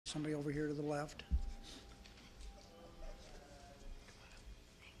Somebody over here to the left.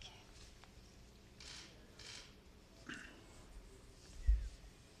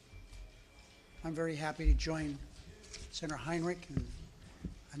 I'm very happy to join Senator Heinrich and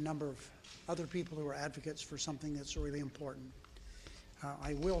a number of other people who are advocates for something that's really important.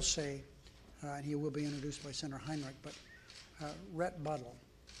 I will say, and he will be introduced by Senator Heinrich, but Rhett Buttle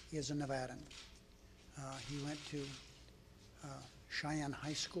is a Nevadan. He went to Cheyenne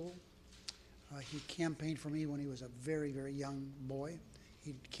High School. He campaigned for me when he was a very, very young boy.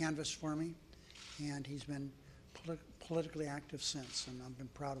 He canvassed for me, and he's been politically active since, and I've been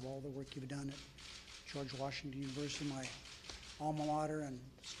proud of all the work you've done at George Washington University, my alma mater, and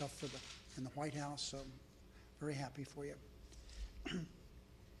stuff for in the White House, so very happy for you.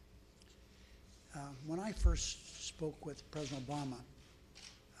 When I first spoke with President Obama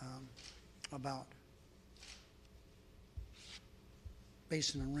about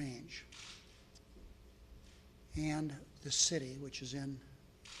Basin and Range and the city, which is in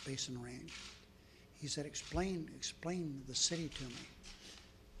Basin and Range, he said, explain the city to me.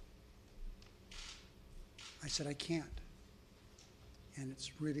 I said, I can't, and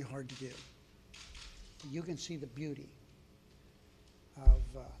it's really hard to do. But you can see the beauty of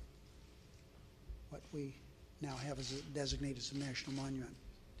what we now have designated as a national monument.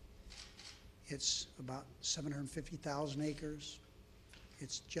 It's about 750,000 acres.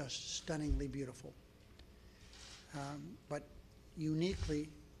 It's just stunningly beautiful. But uniquely,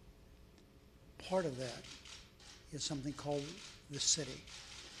 part of that is something called the city.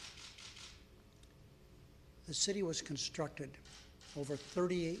 The city was constructed over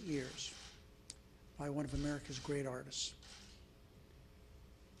 38 years by one of America's great artists.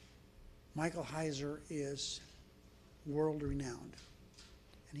 Michael Heiser is world renowned,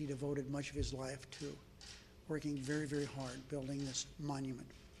 and he devoted much of his life to working very, very hard building this monument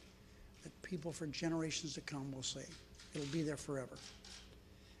that people for generations to come will say it'll be there forever,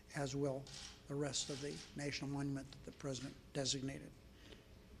 as will the rest of the national monument that the president designated.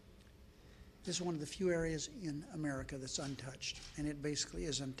 This is one of the few areas in America that's untouched, and it basically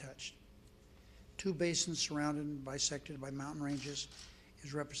is untouched. Two basins surrounded and bisected by mountain ranges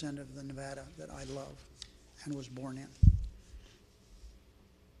is representative of the Nevada that I love and was born in.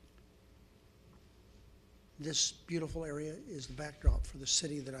 This beautiful area is the backdrop for the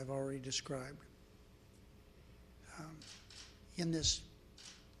city that I've already described. In this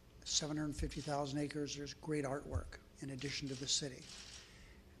 750,000 acres, there's great artwork in addition to the city.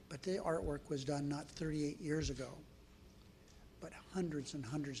 But the artwork was done not 38 years ago, but hundreds and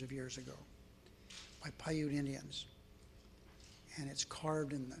hundreds of years ago by Paiute Indians. And it's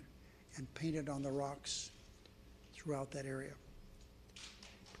carved and painted on the rocks throughout that area.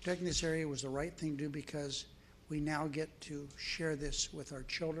 Protecting this area was the right thing to do because we now get to share this with our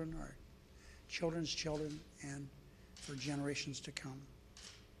children, our children's children, and for generations to come.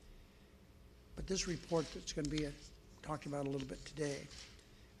 But this report that's going to be talked about a little bit today,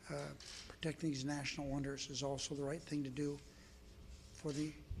 protecting these national wonders, is also the right thing to do for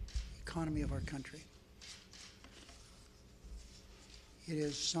the economy of our country. It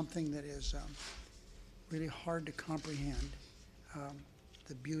is something that is really hard to comprehend,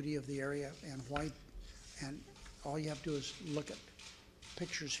 the beauty of the area and why, and all you have to do is look at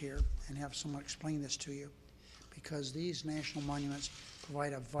pictures here and have someone explain this to you, because these national monuments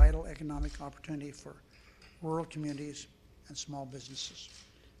provide a vital economic opportunity for rural communities and small businesses.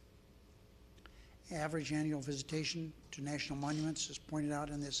 Average annual visitation to national monuments, as pointed out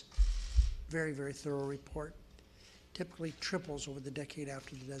in this very, very thorough report, typically triples over the decade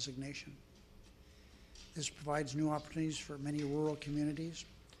after the designation. This provides new opportunities for many rural communities,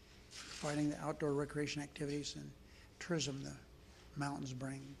 providing the outdoor recreation activities and tourism the mountains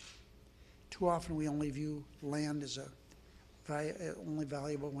bring. Too often we only view land as only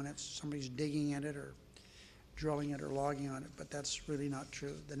valuable when it's somebody's digging in it or drilling it or logging on it, but that's really not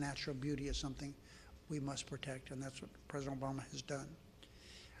true. The natural beauty is something we must protect, and that's what President Obama has done.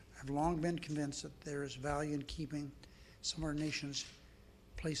 I've long been convinced that there is value in keeping some of our nation's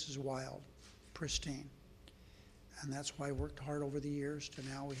places wild, pristine. And that's why I worked hard over the years to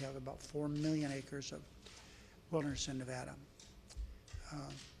now we have about 4 million acres of wilderness in Nevada.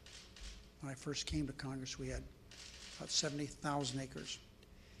 When I first came to Congress, we had about 70,000 acres.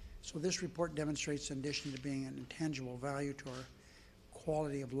 So this report demonstrates, in addition to being an intangible value to our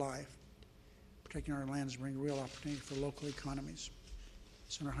quality of life, protecting our lands brings real opportunity for local economies.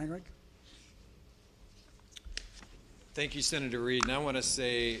 Senator Heinrich. Thank you, Senator Reid. And I want to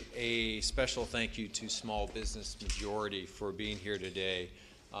say a special thank you to Small Business Majority for being here today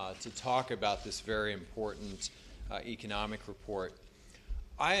to talk about this very important economic report.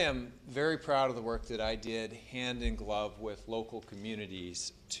 I am very proud of the work that I did hand in glove with local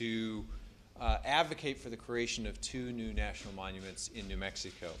communities to advocate for the creation of 2 new national monuments in New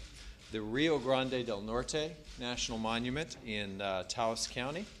Mexico. The Rio Grande del Norte National Monument in Taos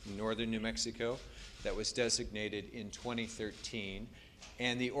County, northern New Mexico, that was designated in 2013,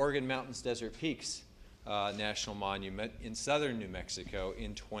 and the Organ Mountains Desert Peaks National Monument in southern New Mexico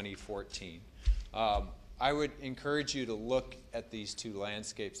in 2014. I would encourage you to look at these 2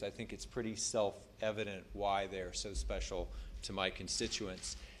 landscapes. I think it's pretty self-evident why they're so special to my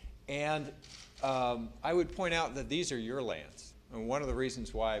constituents. And I would point out that these are your lands. And one of the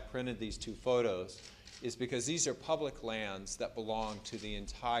reasons why I printed these 2 photos is because these are public lands that belong to the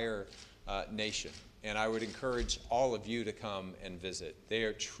entire nation. And I would encourage all of you to come and visit. They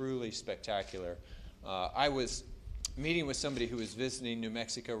are truly spectacular. I was meeting with somebody who was visiting New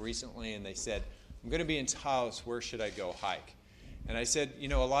Mexico recently, and they said, I'm going to be in Taos, where should I go hike? And I said, you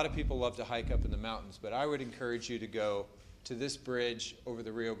know, a lot of people love to hike up in the mountains, but I would encourage you to go to this bridge over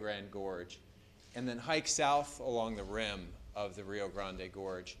the Rio Grande Gorge, and then hike south along the rim of the Rio Grande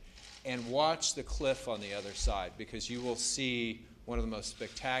Gorge, and watch the cliff on the other side, because you will see one of the most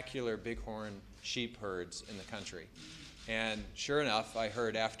spectacular bighorn sheep herds in the country. And sure enough, I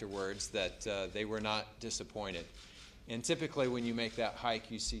heard afterwards that they were not disappointed. And typically when you make that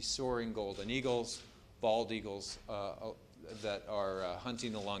hike, you see soaring golden eagles, bald eagles that are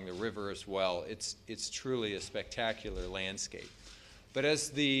hunting along the river as well. It's truly a spectacular landscape. But as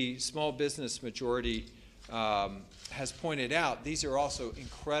the small business majority has pointed out, these are also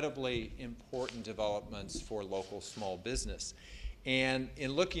incredibly important developments for local small business. And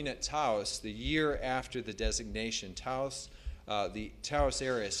in looking at Taos, the year after the designation, the Taos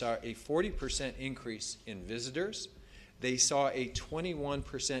area saw a 40% increase in visitors. They saw a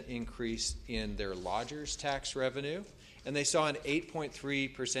 21% increase in their lodgers tax revenue, and they saw an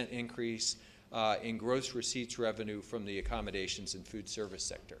 8.3% increase in gross receipts revenue from the accommodations and food service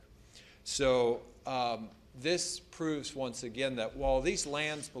sector. So this proves once again that while these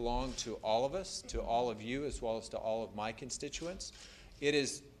lands belong to all of us, to all of you, as well as to all of my constituents, it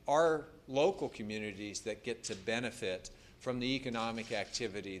is our local communities that get to benefit from the economic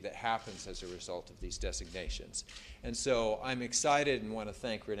activity that happens as a result of these designations. And so I'm excited and want to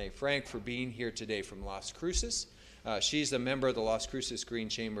thank Renee Frank for being here today from Las Cruces. She's a member of the Las Cruces Green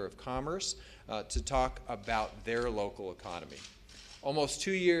Chamber of Commerce to talk about their local economy. Almost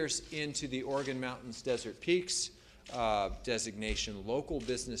 2 years into the Organ Mountains Desert Peaks designation, local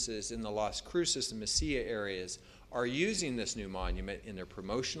businesses in the Las Cruces and Mesilla areas are using this new monument in their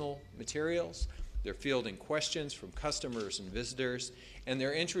promotional materials. They're fielding questions from customers and visitors, and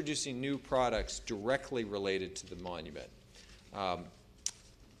they're introducing new products directly related to the monument.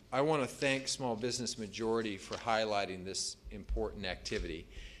 I want to thank Small Business Majority for highlighting this important activity.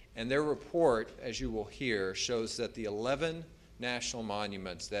 And their report, as you will hear, shows that the 11 national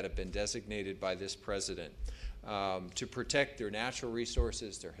monuments that have been designated by this president to protect their natural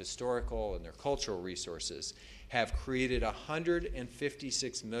resources, their historical and their cultural resources, have created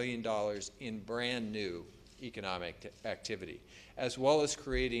 $156 million in brand new economic activity, as well as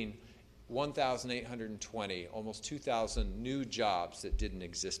creating 1,820, almost 2,000 new jobs that didn't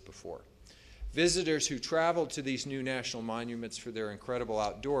exist before. Visitors who traveled to these new national monuments for their incredible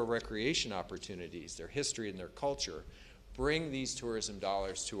outdoor recreation opportunities, their history and their culture, bring these tourism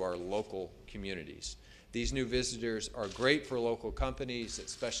dollars to our local communities. These new visitors are great for local companies that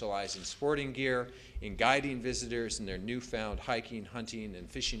specialize in sporting gear, in guiding visitors in their newfound hiking, hunting, and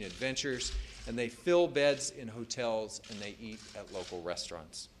fishing adventures, and they fill beds in hotels and they eat at local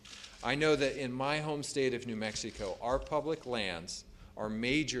restaurants. I know that in my home state of New Mexico, our public lands are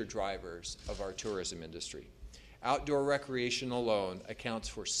major drivers of our tourism industry. Outdoor recreation alone accounts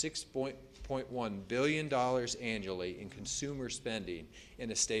for $6.1 billion annually in consumer spending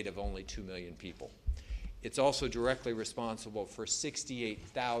in a state of only 2 million people. It's also directly responsible for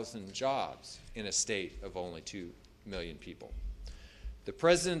 68,000 jobs in a state of only 2 million people. The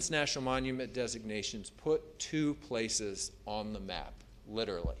President's National Monument designations put 2 places on the map,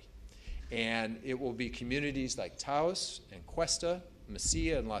 literally. And it will be communities like Taos and Cuesta,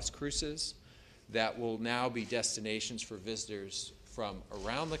 Mesilla, and Las Cruces that will now be destinations for visitors from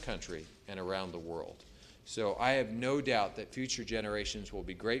around the country and around the world. So I have no doubt that future generations will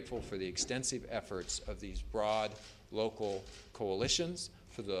be grateful for the extensive efforts of these broad local coalitions,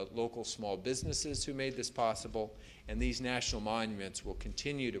 for the local small businesses who made this possible, and these national monuments will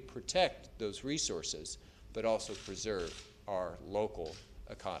continue to protect those resources, but also preserve our local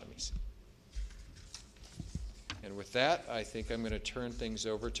economies. And with that, I think I'm going to turn things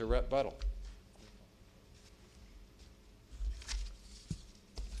over to Rep. Buttle.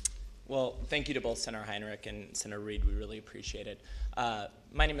 Well, thank you to both Senator Heinrich and Senator Reid. We really appreciate it.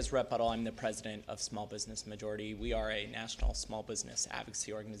 My name is Rhett Buttle. I'm the president of Small Business Majority. We are a national small business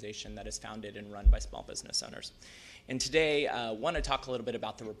advocacy organization that is founded and run by small business owners. And today, I want to talk a little bit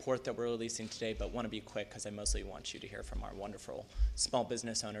about the report that we're releasing today, but want to be quick because I mostly want you to hear from our wonderful small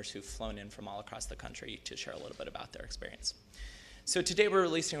business owners who've flown in from all across the country to share a little bit about their experience. So today we're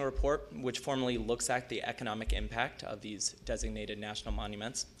releasing a report which formally looks at the economic impact of these designated national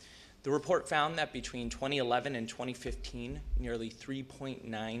monuments. The report found that between 2011 and 2015, nearly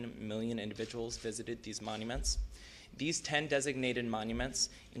 3.9 million individuals visited these monuments. These 10 designated monuments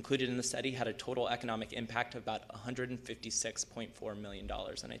included in the study had a total economic impact of about $156.4 million,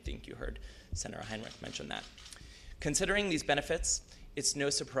 and I think you heard Senator Heinrich mention that. Considering these benefits, it's no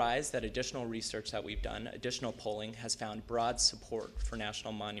surprise that additional research that we've done, additional polling, has found broad support for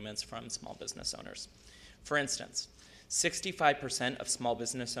national monuments from small business owners. For instance, 65% of small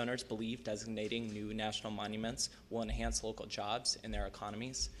business owners believe designating new national monuments will enhance local jobs in their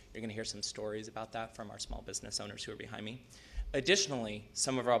economies. You're going to hear some stories about that from our small business owners who are behind me. Additionally,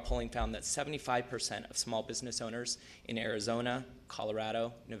 some of our polling found that 75% of small business owners in Arizona,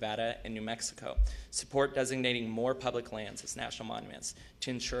 Colorado, Nevada, and New Mexico support designating more public lands as national monuments to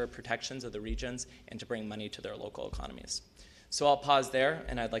ensure protections of the regions and to bring money to their local economies. So I'll pause there,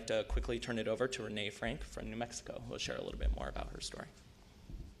 and I'd like to quickly turn it over to Renee Frank from New Mexico, who will share a little bit more about her story.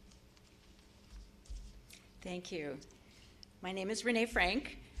 Thank you. My name is Renee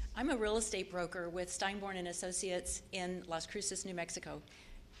Frank. I'm a real estate broker with Steinborn & Associates in Las Cruces, New Mexico,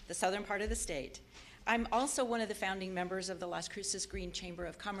 the southern part of the state. I'm also one of the founding members of the Las Cruces Green Chamber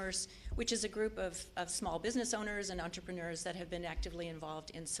of Commerce, which is a group of small business owners and entrepreneurs that have been actively involved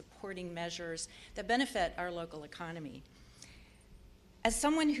in supporting measures that benefit our local economy. As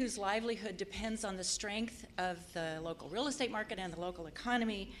someone whose livelihood depends on the strength of the local real estate market and the local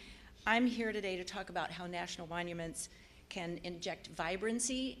economy, I'm here today to talk about how national monuments can inject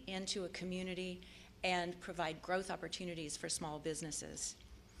vibrancy into a community and provide growth opportunities for small businesses.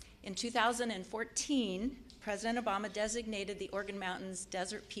 In 2014, President Obama designated the Organ Mountains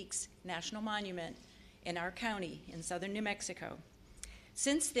Desert Peaks National Monument in our county in southern New Mexico.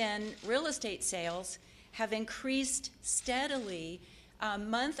 Since then, real estate sales have increased steadily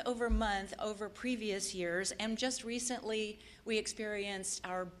month over month over previous years, and just recently we experienced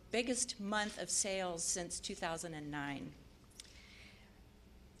our biggest month of sales since 2009.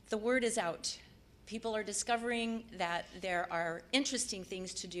 The word is out. People are discovering that there are interesting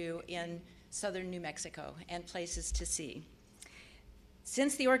things to do in southern New Mexico and places to see.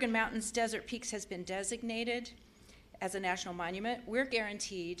 Since the Organ Mountains Desert Peaks has been designated as a national monument, we're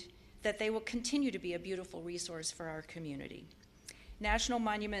guaranteed that they will continue to be a beautiful resource for our community. National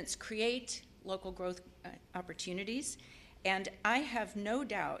monuments create local growth opportunities, and I have no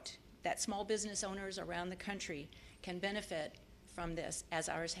doubt that small business owners around the country can benefit from this, as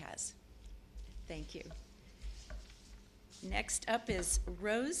ours has. Thank you. Next up is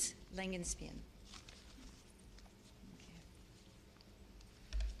Rose Langenspien.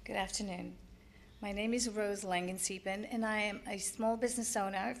 Good afternoon. My name is Rose Langenspien, and I am a small business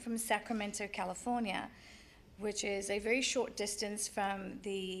owner from Sacramento, California, which is a very short distance from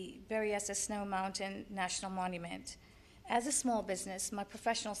the Berryessa Snow Mountain National Monument. As a small business, my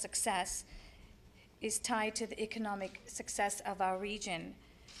professional success is tied to the economic success of our region.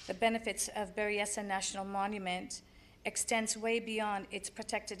 The benefits of Berryessa National Monument extends way beyond its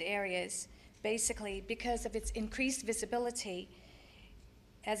protected areas, basically because of its increased visibility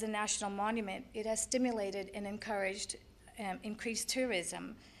as a national monument. It has stimulated and encouraged increased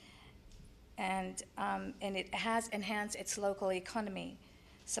tourism, and it has enhanced its local economy.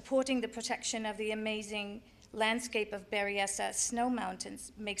 Supporting the protection of the amazing landscape of Berryessa Snow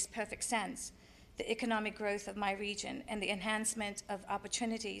Mountains makes perfect sense. The economic growth of my region and the enhancement of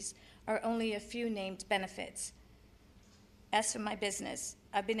opportunities are only a few named benefits. As for my business,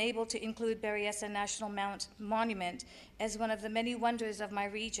 I've been able to include Berryessa National Monument as one of the many wonders of my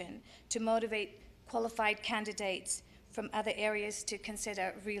region to motivate qualified candidates from other areas to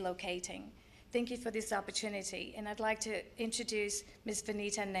consider relocating. Thank you for this opportunity, and I'd like to introduce Ms.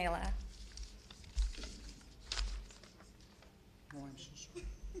 Vanita Naylor. Oh, I'm so sorry.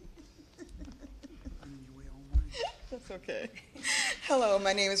 I'm in your way all morning. That's okay. Hello,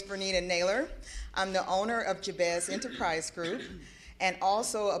 my name is Bernita Naylor. I'm the owner of Jabez Enterprise Group and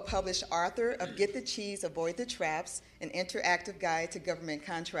also a published author of Get the Cheese, Avoid the Traps, an interactive guide to government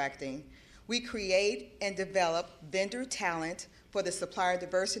contracting. We create and develop vendor talent for the supplier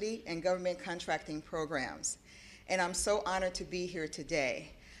diversity and government contracting programs. And I'm so honored to be here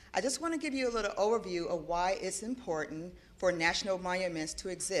today. I just want to give you a little overview of why it's important for national monuments to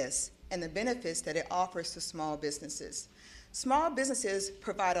exist and the benefits that it offers to small businesses. Small businesses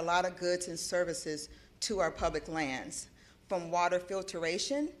provide a lot of goods and services to our public lands, from water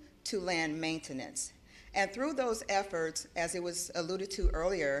filtration to land maintenance. And through those efforts, as it was alluded to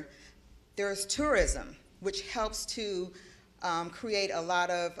earlier, there's tourism, which helps to create a lot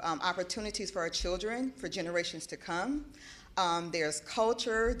of opportunities for our children for generations to come. There's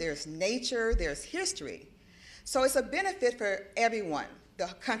culture, there's nature, there's history. So it's a benefit for everyone, the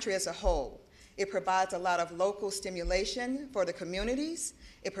country as a whole. It provides a lot of local stimulation for the communities.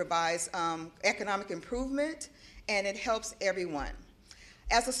 It provides economic improvement, and it helps everyone.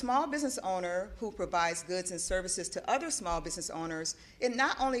 As a small business owner who provides goods and services to other small business owners, it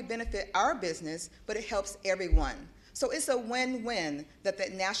not only benefits our business, but it helps everyone. So it's a win-win that the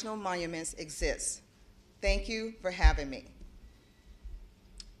national monuments exist. Thank you for having me.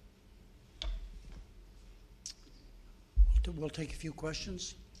 We'll take a few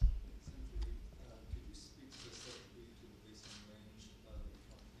questions. Could you speak specifically to the Basin and Range, the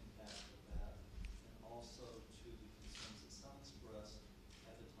economic impact of that, and also to the concerns that some expressed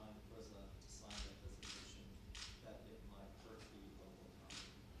at the time the president signed that designation that it might hurt the local economy?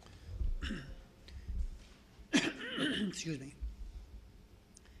 Excuse me.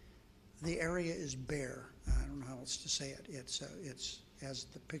 The area is bare. I don't know how else to say it. It's as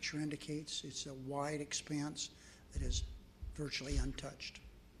the picture indicates, it's a wide expanse that is virtually untouched.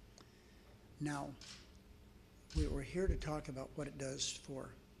 Now, we're here to talk about what it does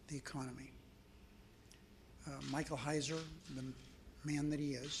for the economy. Michael Heiser, the man that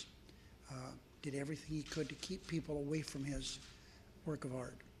he is, did everything he could to keep people away from his work of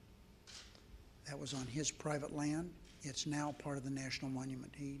art. That was on his private land. It's now part of the National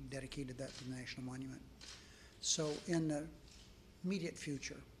Monument. He dedicated that to the National Monument. So in the immediate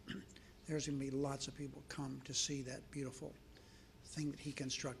future, there's going to be lots of people come to see that beautiful thing that he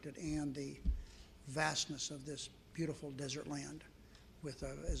constructed and the vastness of this beautiful desert land with,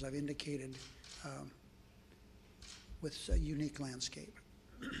 as I've indicated, with a unique landscape.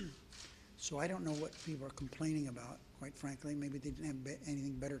 So I don't know what people are complaining about, quite frankly. Maybe they didn't have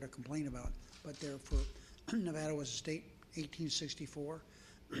anything better to complain about, but therefore Nevada was a state 1864.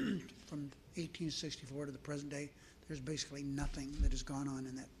 From 1864 to the present day, there's basically nothing that has gone on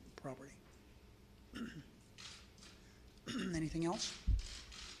in that property. Anything else?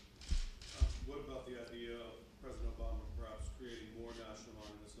 What about the idea of President Obama perhaps creating more national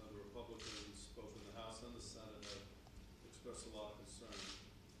monuments? Now, the Republicans, both in the House and the Senate, have expressed a lot of concern.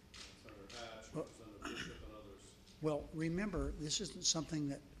 Senator Hatch, Representative Bishop, and others. Well, remember, this isn't something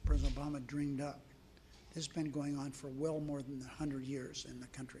that President Obama dreamed up. This has been going on for well more than 100 years in the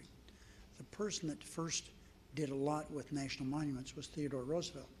country. The person that first did a lot with national monuments was Theodore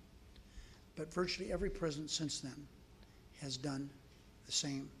Roosevelt. But virtually every president since then has done the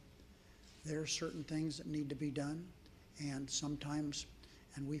same. There are certain things that need to be done, and sometimes,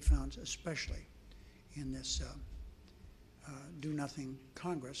 and we found especially in this do-nothing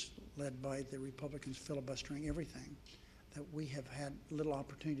Congress led by the Republicans filibustering everything, that we have had little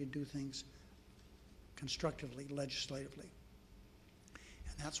opportunity to do things constructively, legislatively.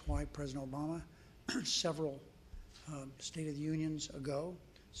 And that's why President Obama, several State of the Unions ago,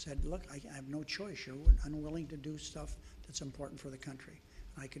 said, look, I have no choice. You're unwilling to do stuff that's important for the country.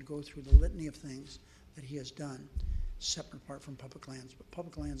 And I could go through the litany of things that he has done, separate and apart from public lands. But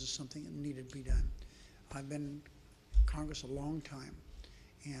public lands is something that needed to be done. I've been in Congress a long time,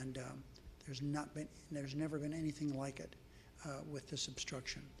 and there's never been anything like it with this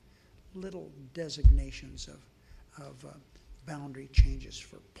obstruction. Little designations of boundary changes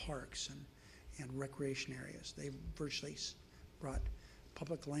for parks and recreation areas. They virtually brought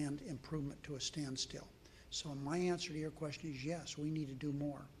public land improvement to a standstill. So my answer to your question is yes, we need to do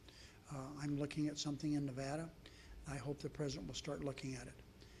more. I'm looking at something in Nevada. I hope the president will start looking at it.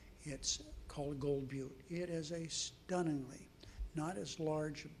 It's called Gold Butte. It is a stunningly, not as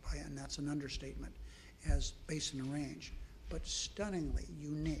large, and that's an understatement, as Basin and Range, but stunningly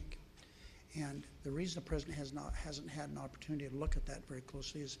unique. And the reason the president hasn't had an opportunity to look at that very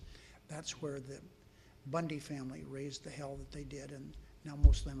closely is that's where the Bundy family raised the hell that they did, and now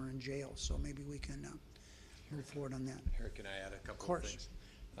most of them are in jail. So maybe we can move forward on that. Harry, can I add a couple of course. things?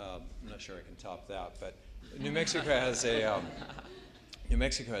 I'm not sure I can top that, but New Mexico has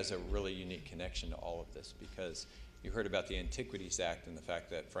a really unique connection to all of this, because you heard about the Antiquities Act and the fact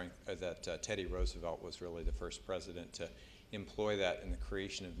that Teddy Roosevelt was really the first president to employ that in the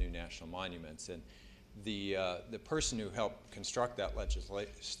creation of new national monuments. And the person who helped construct that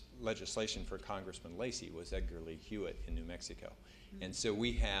legislation for Congressman Lacey was Edgar Lee Hewitt in New Mexico. And so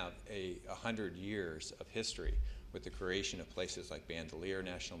we have 100 years of history with the creation of places like Bandelier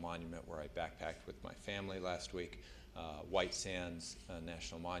National Monument, where I backpacked with my family last week, White Sands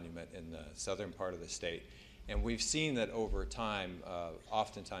National Monument in the southern part of the state. And we've seen that over time,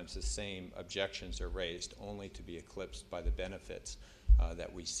 oftentimes the same objections are raised, only to be eclipsed by the benefits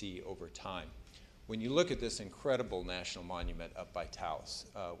that we see over time. When you look at this incredible national monument up by Taos,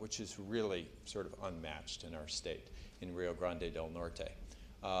 which is really sort of unmatched in our state, in Rio Grande del Norte,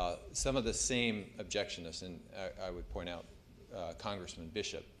 some of the same objectionists, and I would point out Congressman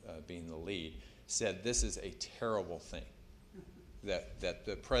Bishop being the lead, said this is a terrible thing, that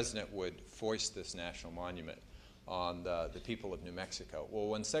the president would foist this national monument on the people of New Mexico. Well,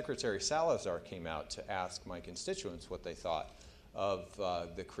 when Secretary Salazar came out to ask my constituents what they thought of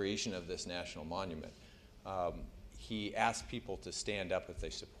the creation of this national monument, he asked people to stand up if they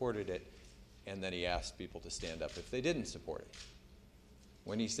supported it, and then he asked people to stand up if they didn't support it.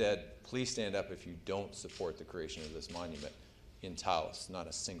 When he said, please stand up if you don't support the creation of this monument, in Taos, not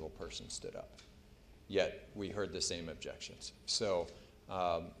a single person stood up. Yet we heard the same objections. So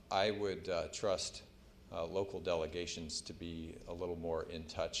I would trust local delegations to be a little more in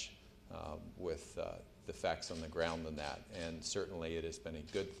touch with the facts on the ground than that. And certainly it has been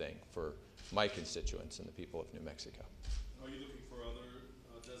a good thing for my constituents and the people of New Mexico. Are you looking for other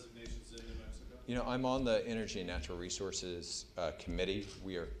designations in New Mexico? You know, I'm on the Energy and Natural Resources Committee.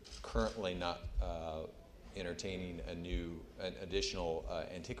 We are currently not entertaining an additional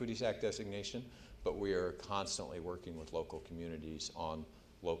Antiquities Act designation, but we are constantly working with local communities on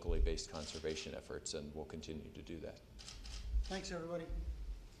locally based conservation efforts, and we'll continue to do that. Thanks, everybody.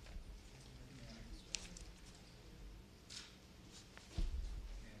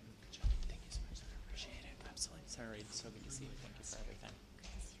 Thank you so much. I appreciate it. Absolutely. Sorry, it's so good to see you.